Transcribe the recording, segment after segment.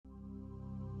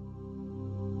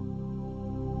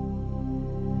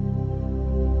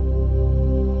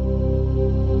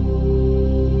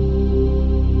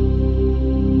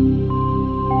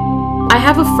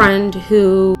have a friend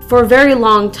who, for a very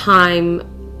long time,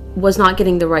 was not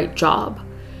getting the right job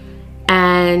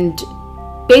and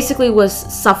basically was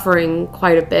suffering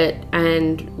quite a bit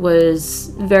and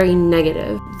was very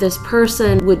negative. This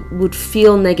person would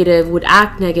feel negative, would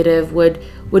act negative, would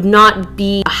not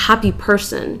be a happy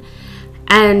person.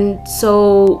 And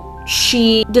so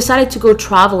she decided to go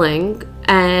traveling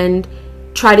and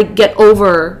try to get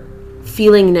over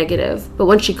feeling negative. But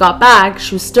when she got back,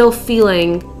 she was still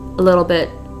feeling a little bit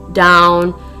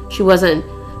down. She wasn't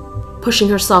pushing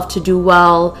herself to do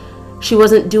well. She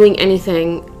wasn't doing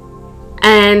anything.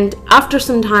 And after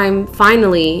some time,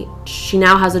 finally, she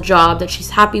now has a job that she's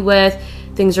happy with.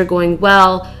 Things are going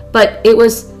well. But it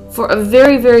was for a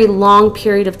very, very long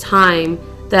period of time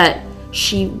that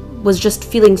she was just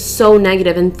feeling so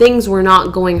negative and things were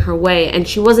not going her way and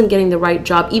she wasn't getting the right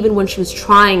job even when she was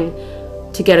trying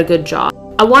to get a good job.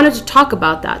 I wanted to talk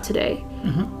about that today.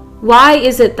 Why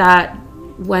is it that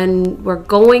when we're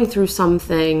going through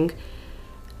something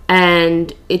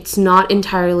and it's not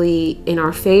entirely in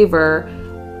our favor,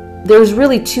 there's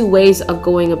really two ways of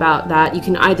going about that. You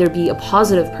can either be a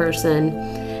positive person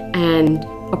and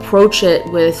approach it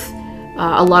with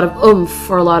a lot of oomph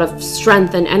or a lot of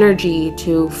strength and energy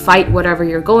to fight whatever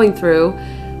you're going through,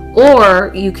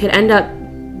 or you could end up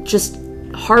just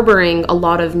harboring a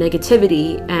lot of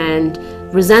negativity and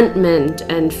resentment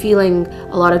and feeling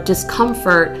a lot of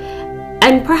discomfort,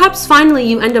 and perhaps finally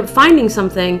you end up finding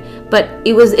something, but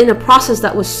it was in a process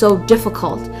that was so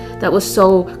difficult, that was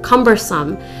so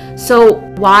cumbersome. So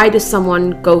why does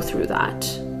someone go through that?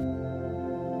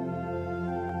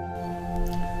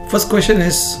 First question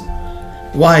is,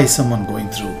 why is someone going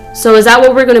through? So is that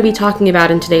what we're going to be talking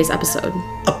about in today's episode?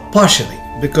 Partially,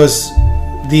 because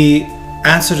the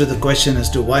answer to the question as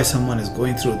to why someone is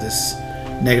going through this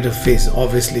negative phase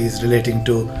obviously is relating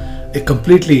to a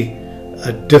completely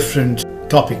different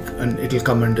topic, and it will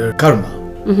come under karma.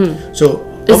 So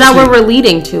is that what we're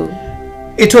leading to?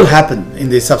 It will happen in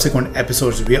the subsequent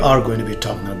episodes. We are going to be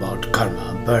talking about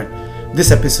karma, but this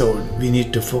episode we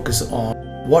need to focus on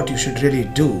what you should really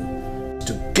do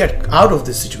to get out of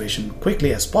this situation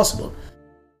quickly as possible.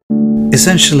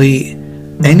 Essentially,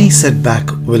 any setback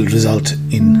will result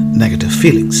in negative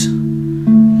feelings.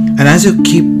 And as you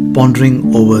keep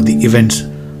pondering over the events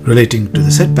relating to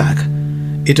the setback,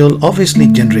 it will obviously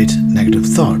generate negative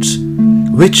thoughts,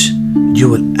 which you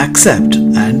will accept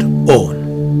and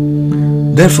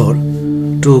own. Therefore,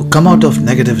 to come out of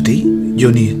negativity,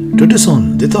 you need to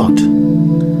disown the thought.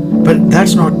 But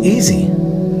that's not easy.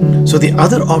 So the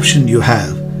other option you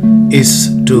have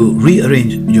is to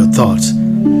rearrange your thoughts,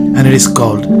 and it is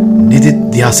called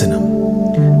nididhyasanam,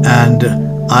 and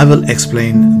I will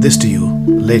explain this to you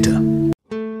later.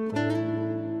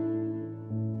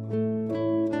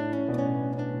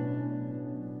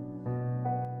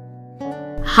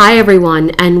 Hi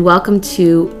everyone, and welcome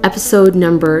to episode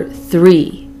number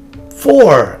 3.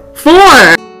 4.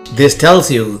 This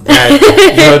tells you that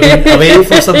you have been away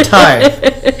for some time.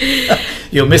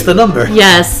 You missed the number.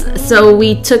 Yes, so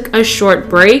we took a short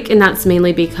break, and that's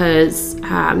mainly because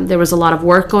there was a lot of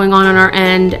work going on our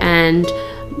end, and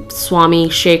Swami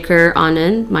Shekhar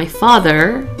Anand, my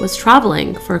father, was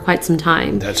traveling for quite some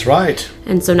time. That's right.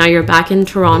 And so now you're back in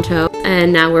Toronto,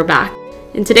 and now we're back.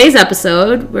 In today's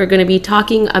episode, we're going to be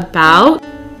talking about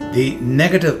the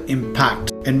negative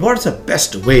impact and what's the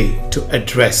best way to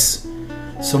address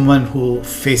someone who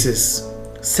faces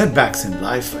setbacks in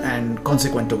life and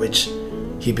consequent to which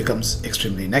he becomes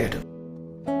extremely negative.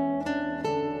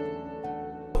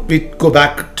 We go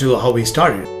back to how we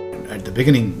started. At the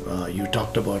beginning, you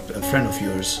talked about a friend of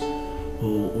yours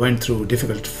who went through a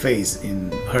difficult phase in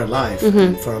her life.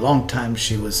 And for a long time,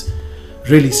 she was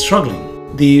really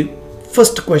struggling. The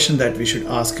first question that we should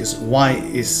ask is, why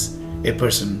is a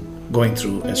person going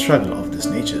through a struggle of this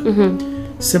nature?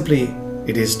 Simply,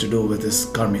 it is to do with this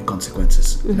karmic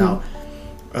consequences. Now,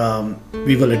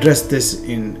 we will address this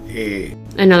in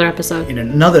another episode.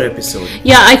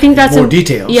 Yeah, I think that's more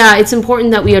details. Yeah, it's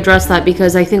important that we address that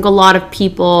because I think a lot of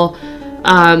people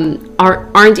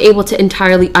aren't able to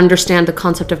entirely understand the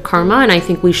concept of karma, and I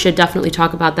think we should definitely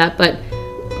talk about that. But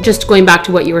just going back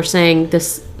to what you were saying,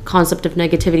 this concept of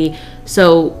negativity.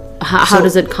 So how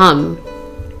does it come?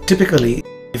 Typically,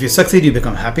 if you succeed, you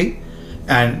become happy,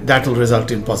 and that will result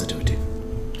in positivity.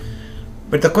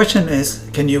 But the question is,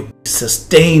 can you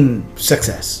sustain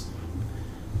success?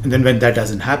 And then when that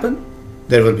doesn't happen,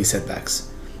 there will be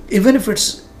setbacks. Even if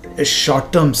it's a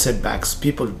short-term setbacks,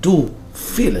 people do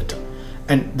feel it.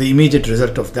 And the immediate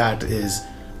result of that is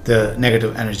the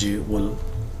negative energy will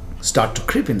start to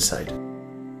creep inside.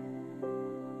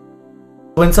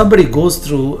 When somebody goes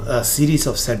through a series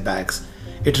of setbacks,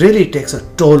 it really takes a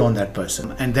toll on that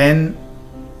person. And then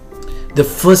the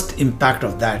first impact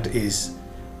of that is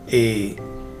a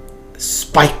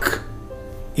spike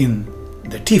in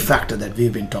the T factor that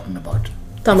we've been talking about.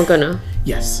 Thamma gunna.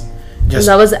 Yes. And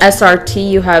that was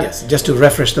SRT. You have yes. Just to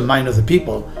refresh the mind of the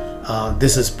people,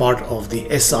 this is part of the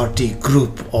SRT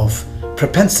group of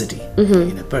propensity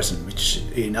in a person, which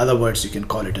in other words you can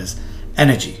call it as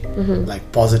energy,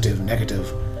 like positive,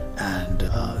 negative,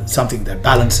 and something that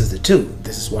balances the two.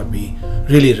 This is what we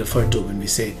really refer to when we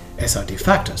say SRT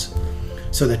factors.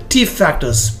 So the T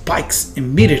factor spikes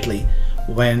immediately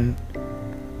when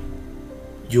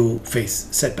you face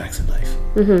setbacks in life.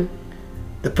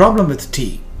 The problem with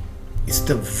T is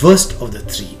the worst of the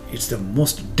three. It's the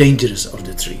most dangerous of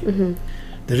the three.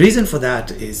 The reason for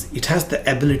that is it has the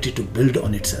ability to build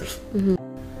on itself.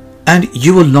 And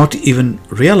you will not even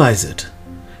realize it.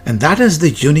 And that is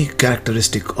the unique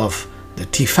characteristic of the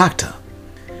T factor.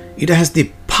 It has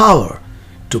the power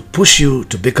to push you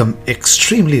to become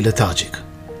extremely lethargic.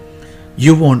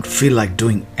 You won't feel like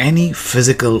doing any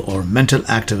physical or mental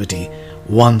activity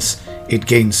once it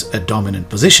gains a dominant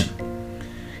position.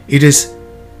 It is,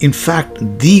 in fact,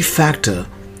 the factor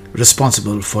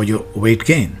responsible for your weight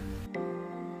gain.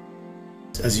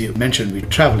 As you mentioned, we're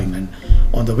traveling, and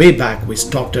on the way back we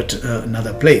stopped at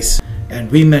another place, and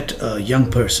we met a young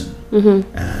person,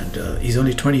 and he's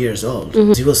only 20 years old.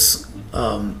 He was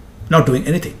not doing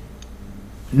anything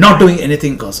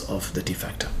because of the T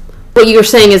factor. What you're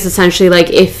saying is essentially like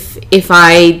if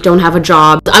I don't have a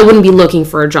job, I wouldn't be looking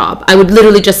for a job. I would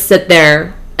literally just sit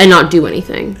there and not do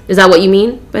anything. Is that what you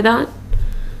mean by that?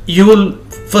 You will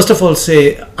first of all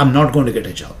say, I'm not going to get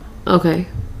a job. Okay.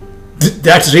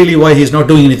 That's really why he's not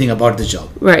doing anything about the job.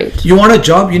 Right. You want a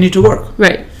job, you need to work.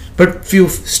 Right. But if you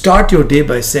start your day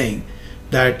by saying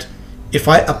that if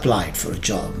I applied for a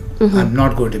job, I'm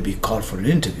not going to be called for an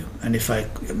interview. And if I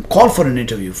am called for an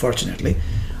interview, fortunately,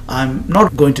 I'm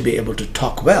not going to be able to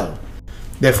talk well.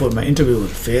 Therefore, my interview will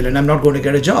fail and I'm not going to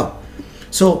get a job.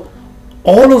 So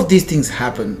all of these things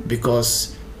happen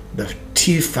because the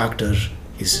T factor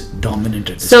is dominant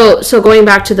at this point. So going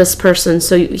back to this person,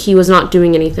 so he was not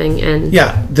doing anything, and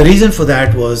yeah, the reason for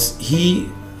that was he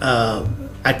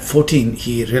at 14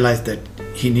 he realized that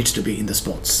he needs to be in the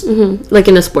sports, like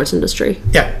in the sports industry.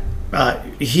 Yeah,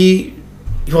 he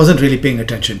wasn't really paying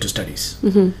attention to studies.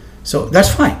 So that's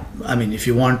fine. I mean, if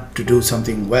you want to do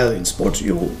something well in sports,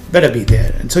 you better be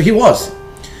there. And so he was.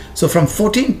 So from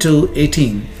 14 to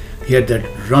 18, he had that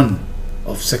run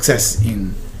of success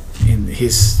in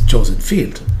his chosen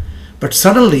field. But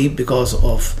suddenly, because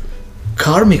of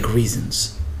karmic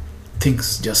reasons,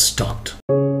 things just stopped.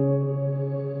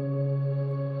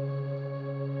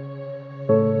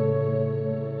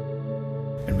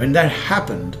 And when that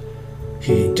happened,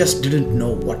 he just didn't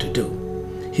know what to do.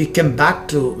 He came back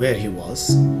to where he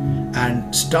was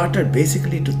and started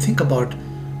basically to think about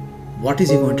what is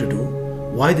he going to do,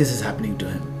 why this is happening to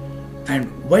him,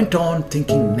 and went on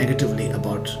thinking negatively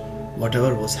about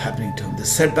whatever was happening to him. The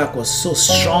setback was so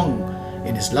strong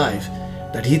in his life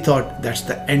that he thought that's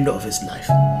the end of his life.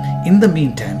 In the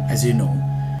meantime, as you know,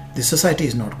 the society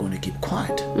is not going to keep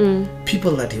quiet.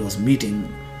 People that he was meeting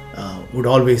would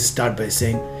always start by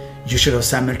saying, you should have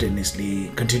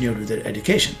simultaneously continued with your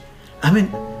education. I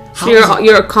mean, so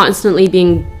you're constantly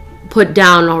being put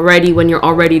down already when you're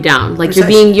already down. Like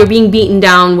Precisely. you're being beaten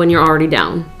down when you're already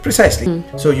down. Precisely.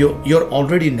 So you're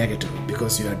already negative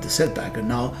because you had the setback, and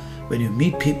now when you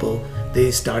meet people, they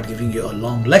start giving you a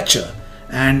long lecture,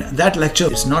 and that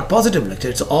lecture is not positive lecture.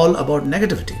 It's all about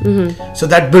negativity. So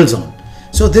that builds on.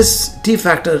 So this T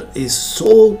factor is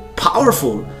so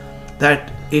powerful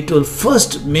that it will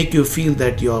first make you feel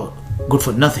that you're good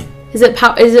for nothing. Is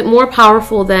it more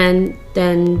powerful than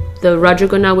the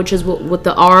Rajaguna, which is with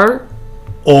the R?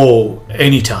 Oh,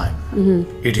 anytime.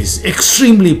 It is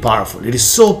extremely powerful. It is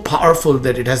so powerful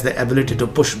that it has the ability to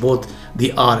push both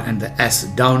the R and the S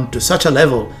down to such a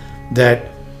level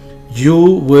that you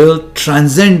will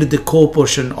transcend the core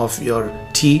portion of your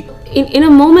T. In a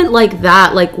moment like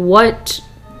that, like what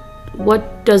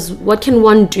can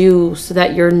one do so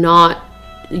that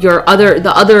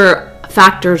the other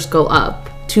factors go up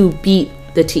to beat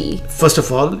the T? First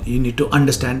of all, you need to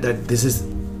understand that this is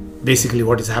basically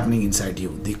what is happening inside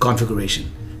you, the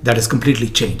configuration that is completely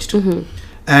changed.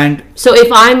 And so if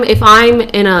I'm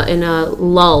in a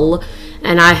lull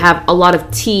and I have a lot of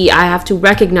T, I have to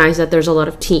recognize that there's a lot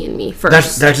of T in me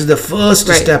first. That is the first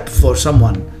step for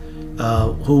someone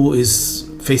who is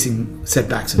facing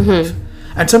setbacks in life.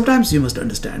 And sometimes you must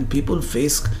understand people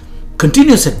face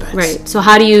continuous setbacks. Right. So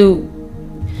how do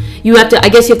you have to, I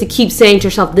guess you have to keep saying to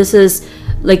yourself, this is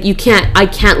Like I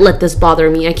can't let this bother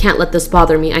me. I can't let this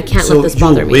bother me. I can't let this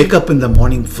bother me. So you wake up in the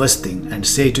morning first thing and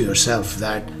say to yourself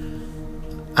that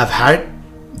I've had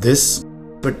this,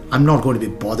 but I'm not going to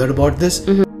be bothered about this.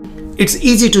 It's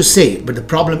easy to say, but the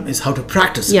problem is how to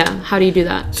practice it. Yeah, how do you do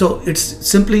that? So it's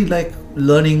simply like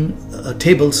learning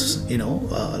tables,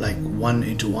 like 1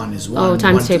 into 1 is 1. Oh,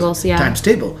 times tables, yeah. Times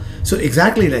table. So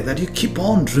exactly like that, you keep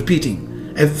on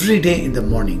repeating every day in the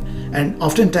morning. And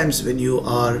oftentimes when you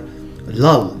are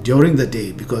lulled during the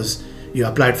day because you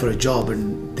applied for a job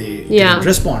and they didn't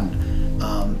respond,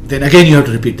 then again you have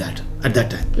to repeat that at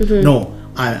that time. No,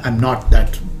 I'm not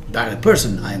that bad a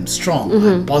person. I am strong,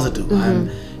 I'm positive, I'm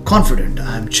confident,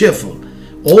 I'm cheerful.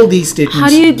 All these statements. How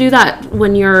do you do that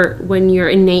when you're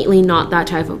innately not that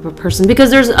type of a person? Because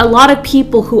there's a lot of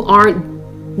people who aren't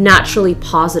naturally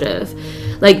positive.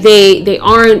 Like they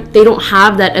don't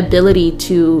have that ability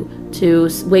to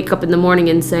wake up in the morning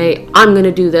and say, I'm going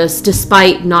to do this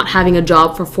despite not having a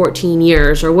job for 14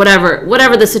 years or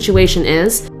whatever the situation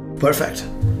is. Perfect.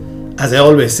 As I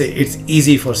always say, it's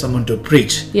easy for someone to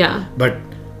preach. Yeah. But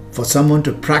for someone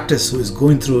to practice who is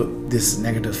going through this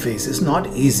negative phase is not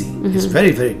easy. It's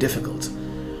very, very difficult.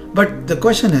 But the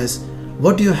question is,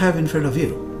 what do you have in front of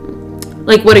you?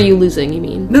 Like, what are you losing, you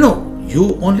mean? No.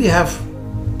 You only have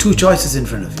 2 choices in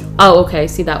front of you. Oh, okay.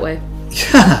 See that way.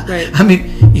 Yeah. Right. I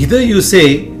mean, either you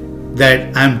say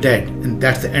that I'm dead and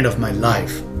that's the end of my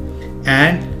life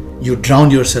and you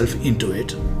drown yourself into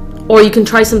it. Or you can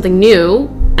try something new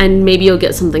and maybe you'll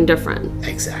get something different.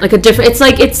 Exactly. Like a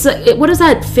different, what is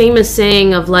that famous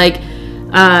saying of like,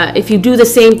 if you do the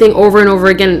same thing over and over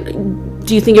again,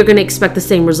 do you think you're going to expect the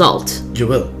same result? You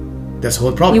will. That's the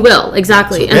whole problem. You will,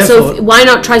 exactly. So why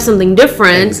not try something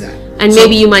different? Exactly. And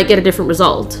maybe you might get a different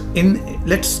result.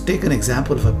 Let's take an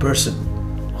example of a person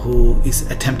who is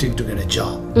attempting to get a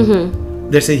job.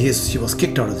 Let's say he was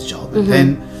kicked out of the job, and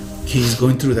then he's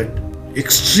going through that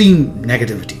extreme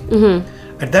negativity.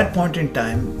 At that point in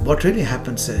time, what really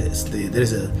happens is there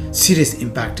is a serious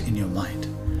impact in your mind.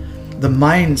 The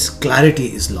mind's clarity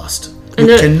is lost.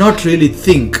 You cannot really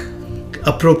think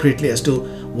appropriately as to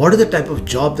what is the type of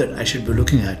job that I should be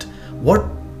looking at. What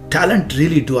talent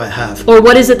really do I have? Or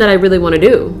what is it that I really want to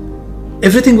do?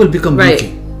 Everything will become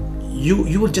murky.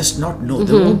 You will just not know.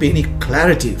 There won't be any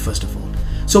clarity, first of all.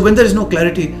 So when there is no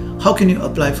clarity, how can you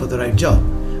apply for the right job?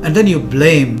 And then you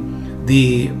blame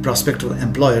the prospective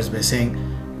employers by saying,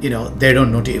 they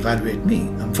don't know to evaluate me.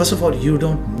 First of all, you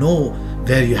don't know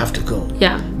where you have to go.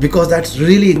 Yeah. Because that's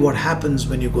really what happens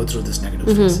when you go through this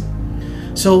negative phase.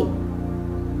 So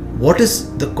what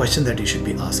is the question that you should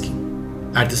be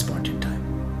asking at this point in time?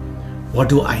 What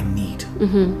do I need?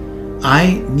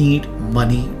 I need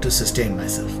money to sustain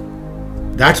myself.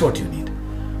 That's what you need.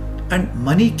 And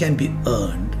money can be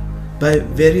earned by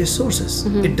various sources.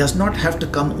 It does not have to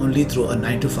come only through a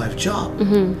 9-to-5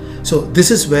 job. So this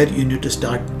is where you need to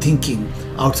start thinking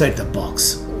outside the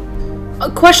box. A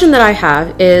question that I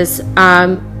have is,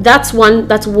 that's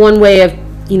one way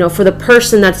of, for the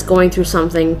person that's going through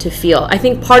something to feel. I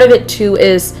think part of it too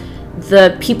is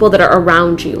the people that are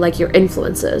around you, like your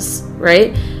influences,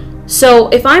 right? So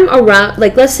if I'm around,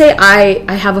 like let's say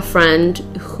I have a friend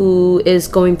who is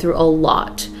going through a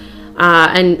lot,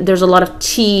 and there's a lot of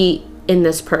tea in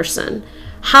this person.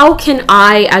 How can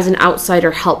I, as an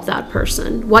outsider, help that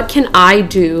person? What can I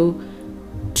do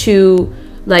to,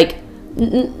 like,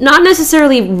 not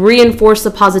necessarily reinforce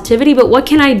the positivity, but what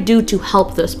can I do to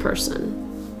help this person?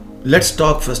 Let's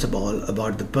talk first of all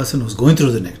about the person who's going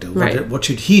through the negative. Right. What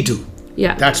should he do?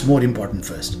 Yeah. That's more important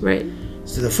first. Right.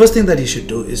 So the first thing that he should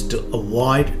do is to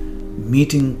avoid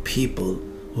meeting people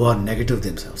who are negative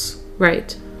themselves.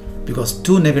 Right. Because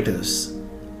 2 negatives,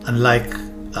 unlike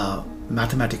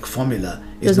mathematic formula,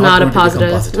 is not going a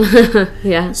positive. to become positive.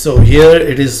 Yeah. So here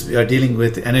it is, we are dealing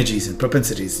with energies and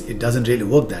propensities. It doesn't really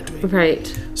work that way.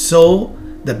 Right. So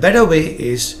the better way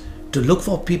is to look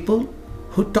for people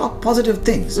who talk positive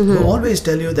things, who always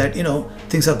tell you that,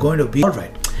 things are going to be all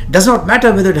right. Does not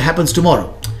matter whether it happens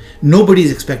tomorrow. Nobody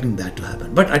is expecting that to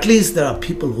happen. But at least there are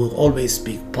people who always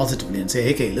speak positively and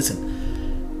say, hey,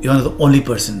 listen, you're not the only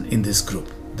person in this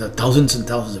group. There are thousands and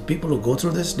thousands of people who go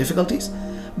through these difficulties.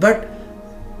 But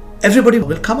everybody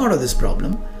will come out of this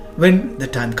problem when the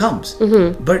time comes.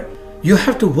 But you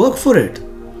have to work for it.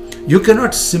 You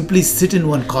cannot simply sit in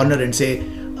one corner and say,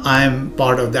 I'm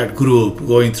part of that group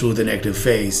going through the negative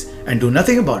phase and do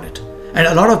nothing about it. And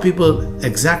a lot of people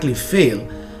exactly fail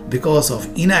because of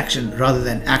inaction rather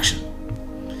than action.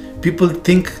 People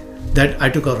think that I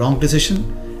took a wrong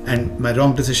decision and my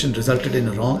wrong decision resulted in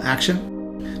a wrong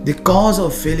action. The cause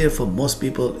of failure for most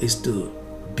people is to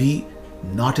be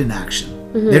not in action.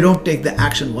 They don't take the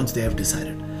action once they have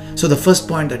decided. So the first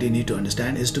point that you need to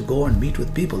understand is to go and meet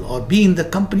with people or be in the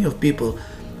company of people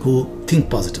who think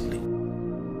positively.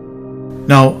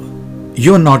 Now,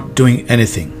 you're not doing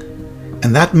anything,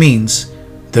 and that means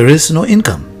there is no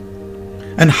income.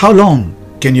 And how long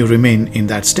can you remain in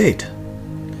that state?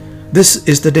 This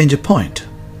is the danger point.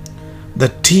 The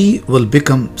tea will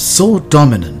become so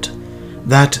dominant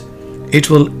that it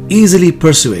will easily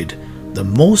persuade the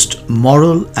most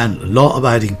moral and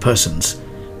law-abiding persons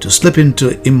to slip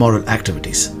into immoral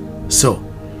activities. So,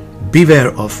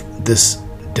 beware of this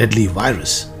deadly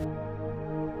virus.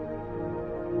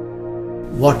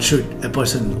 What should a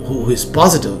person who is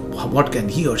positive, what can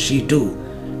he or she do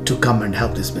to come and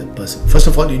help this person? First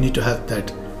of all, you need to have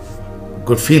that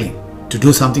good feeling to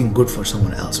do something good for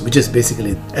someone else, which is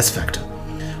basically S factor.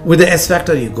 With the S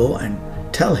factor, you go and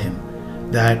tell him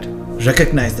that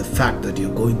recognize the fact that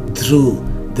you're going through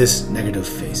this negative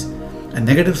phase. And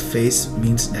negative phase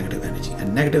means negative energy.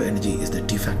 And negative energy is the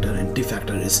T factor, and T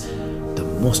factor is the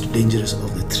most dangerous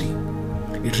of the three.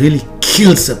 It really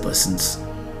kills a person's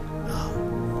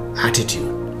attitude.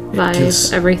 It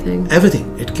kills everything.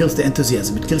 Everything. It kills the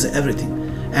enthusiasm. It kills everything.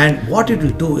 And what it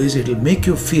will do is it will make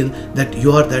you feel that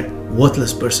you are that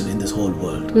worthless person in this whole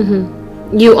world.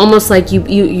 You almost like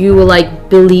you will like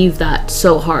believe that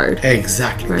so hard.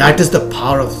 Exactly. Right. That is the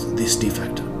power of this T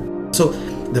factor. So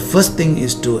the first thing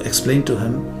is to explain to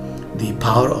him the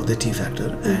power of the T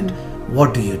factor and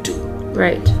what do you do.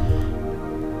 Right.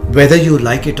 Whether you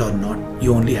like it or not,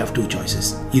 you only have two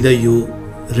choices. Either you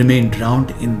remain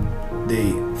drowned in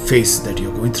the phase that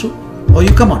you're going through, or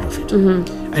you come out of it.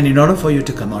 And in order for you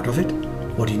to come out of it,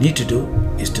 what you need to do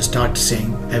is to start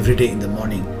saying every day in the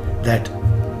morning that,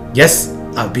 yes,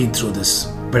 I've been through this,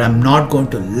 but I'm not going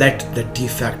to let the T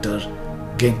factor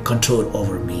gain control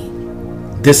over me.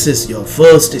 This is your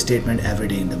first statement every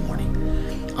day in the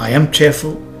morning. I am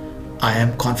cheerful, I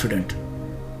am confident,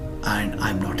 and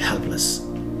I'm not helpless.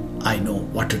 I know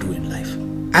what to do in life.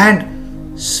 And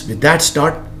with that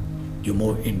start, you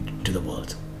move into the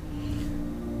world.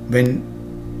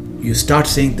 When you start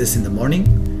saying this in the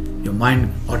morning, your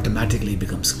mind automatically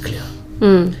becomes clear.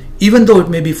 Even though it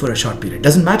may be for a short period,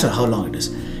 doesn't matter how long it is.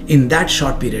 In that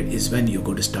short period is when you're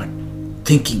going to start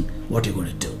thinking what you're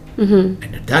going to do.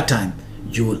 And at that time,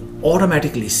 you will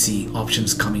automatically see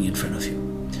options coming in front of you.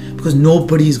 Because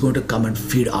nobody is going to come and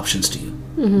feed options to you.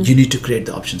 You need to create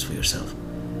the options for yourself.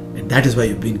 And that is why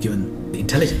you've been given the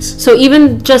intelligence. So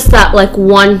even just that like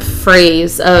one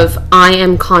phrase of I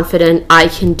am confident, I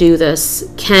can do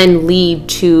this, can lead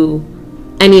to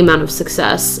any amount of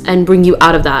success and bring you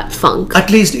out of that funk. At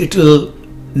least it will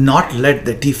not let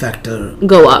the T factor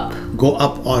go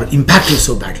up or impact you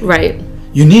so badly. Right.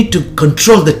 You need to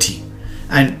control the T.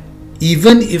 And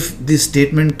even if this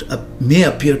statement may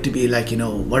appear to be like,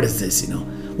 what is this,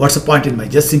 what's the point in my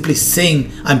just simply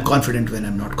saying I'm confident when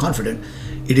I'm not confident,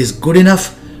 it is good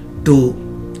enough to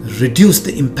reduce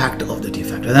the impact of the T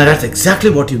factor. And that's exactly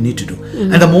what you need to do.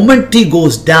 And the moment T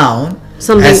goes down,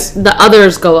 the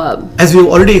others go up. As we've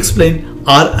already explained,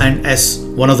 R and S,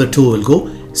 one of the two will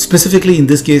go. Specifically in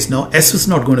this case now, S is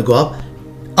not going to go up,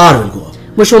 R will go up.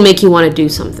 Which will make you want to do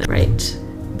something, right?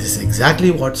 This is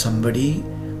exactly what somebody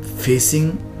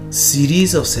facing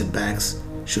series of setbacks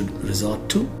should resort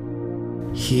to.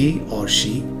 He or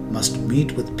she must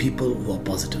meet with people who are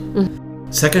positive.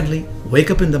 Secondly, wake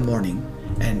up in the morning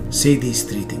and say these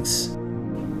three things.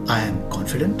 I am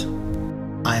confident,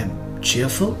 I am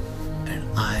cheerful, and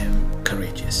I am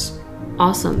courageous.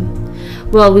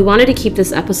 Awesome. Well, we wanted to keep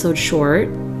this episode short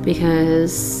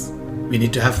because we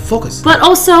need to have focus. But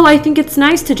also, I think it's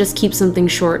nice to just keep something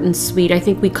short and sweet. I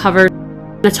think we covered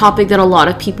a topic that a lot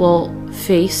of people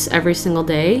face every single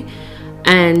day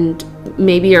and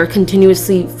maybe are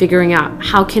continuously figuring out,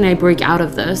 how can I break out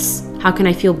of this? How can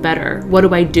I feel better? What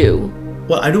do I do?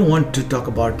 Well, I don't want to talk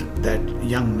about that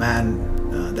young man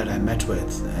that I met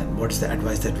with and what's the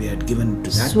advice that we had given to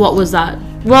that. So what was that?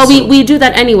 Well, we do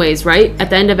that anyways, right? At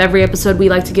the end of every episode, we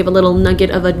like to give a little nugget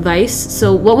of advice.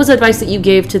 So what was advice that you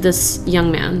gave to this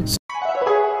young man?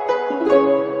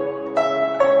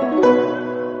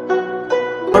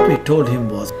 What we told him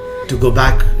was to go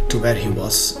back to where he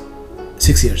was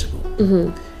 6 years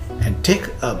ago and take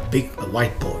a big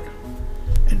whiteboard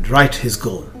and write his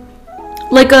goal.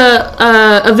 Like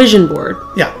a vision board.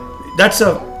 Yeah, that's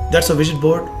a vision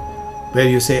board where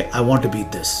you say, I want to be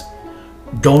this.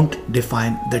 Don't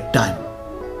define the time.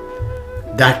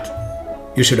 That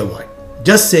you should avoid.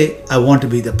 Just say, I want to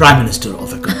be the Prime Minister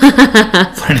of a country,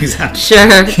 for an example.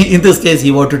 Sure. In this case,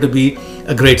 he wanted to be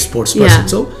a great sports person. Yeah.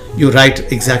 So you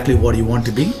write exactly what you want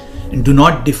to be and do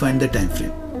not define the time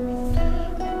frame.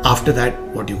 After that,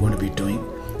 what you're going to be doing?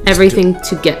 Everything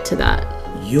to get to that.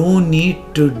 You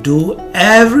need to do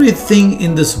everything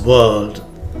in this world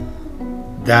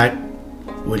that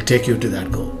will take you to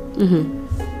that goal.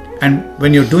 And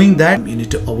when you're doing that, you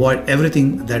need to avoid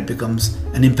everything that becomes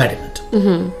an impediment.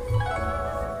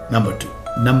 Number 2.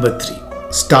 Number 3,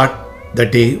 start the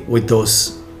day with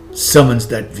those sermons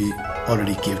that we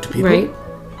already gave to people. Right.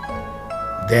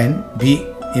 Then be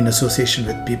in association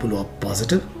with people who are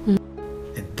positive.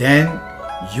 And then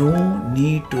you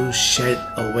need to shed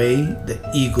away the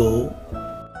ego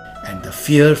and the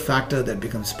fear factor that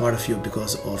becomes part of you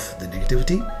because of the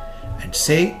negativity, and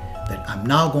say that I'm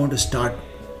now going to start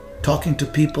talking to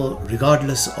people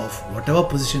regardless of whatever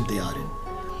position they are in.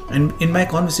 And in my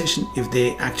conversation, if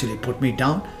they actually put me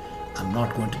down, I'm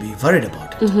not going to be worried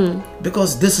about it.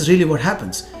 Because this is really what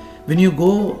happens. When you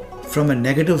go from a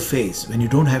negative phase, when you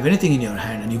don't have anything in your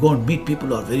hand and you go and meet people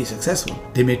who are very successful,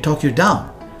 they may talk you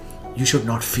down. You should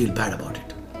not feel bad about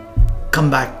it. Come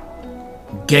back,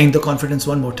 gain the confidence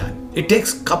one more time. It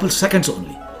takes a couple seconds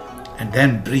only. And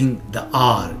then bring the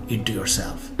R into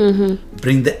yourself.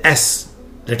 Bring the S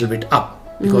a little bit up.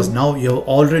 Because now you've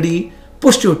already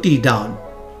pushed your T down,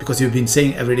 because you've been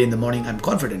saying every day in the morning, I'm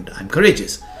confident, I'm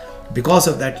courageous. Because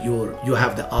of that, you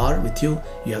have the R with you,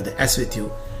 you have the S with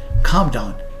you. Calm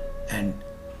down and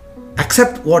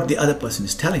accept what the other person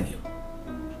is telling you.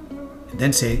 And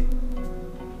then say,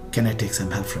 can I take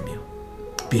some help from you?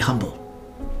 Be humble.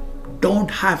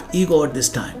 Don't have ego at this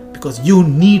time, because you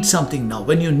need something now.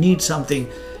 When you need something,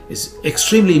 it's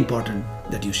extremely important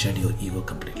that you shed your ego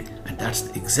completely. And that's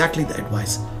exactly the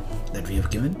advice that we have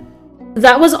given.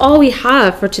 That was all we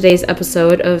have for today's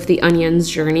episode of The Onion's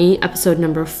Journey, episode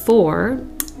number 4.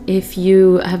 If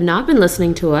you have not been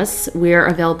listening to us, we're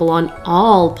available on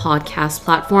all podcast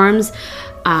platforms,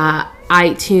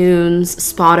 iTunes,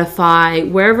 Spotify,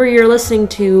 wherever you're listening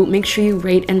to. Make sure you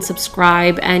rate and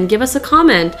subscribe and give us a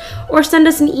comment or send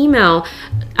us an email.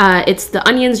 It's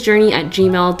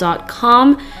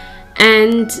theonionsjourney@gmail.com.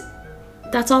 And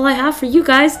that's all I have for you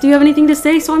guys. Do you have anything to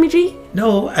say, Swamiji?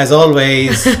 No, as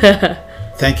always,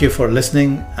 thank you for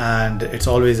listening, and it's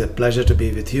always a pleasure to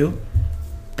be with you.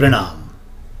 Pranam.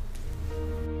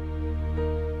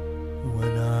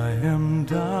 When I am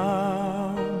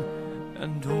down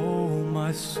and oh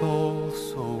my soul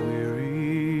so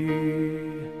weary,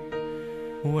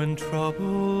 when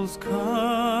troubles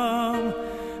come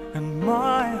and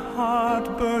my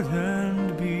heart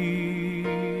burdened be,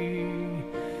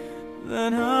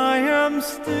 then I am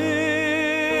still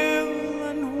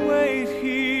and wait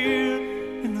here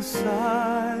in the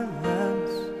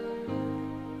silence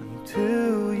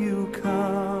until you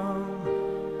come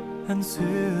and sit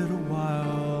a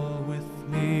while with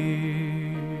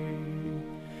me.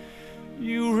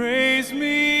 You raise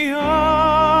me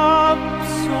up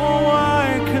so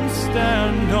I can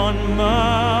stand on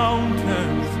my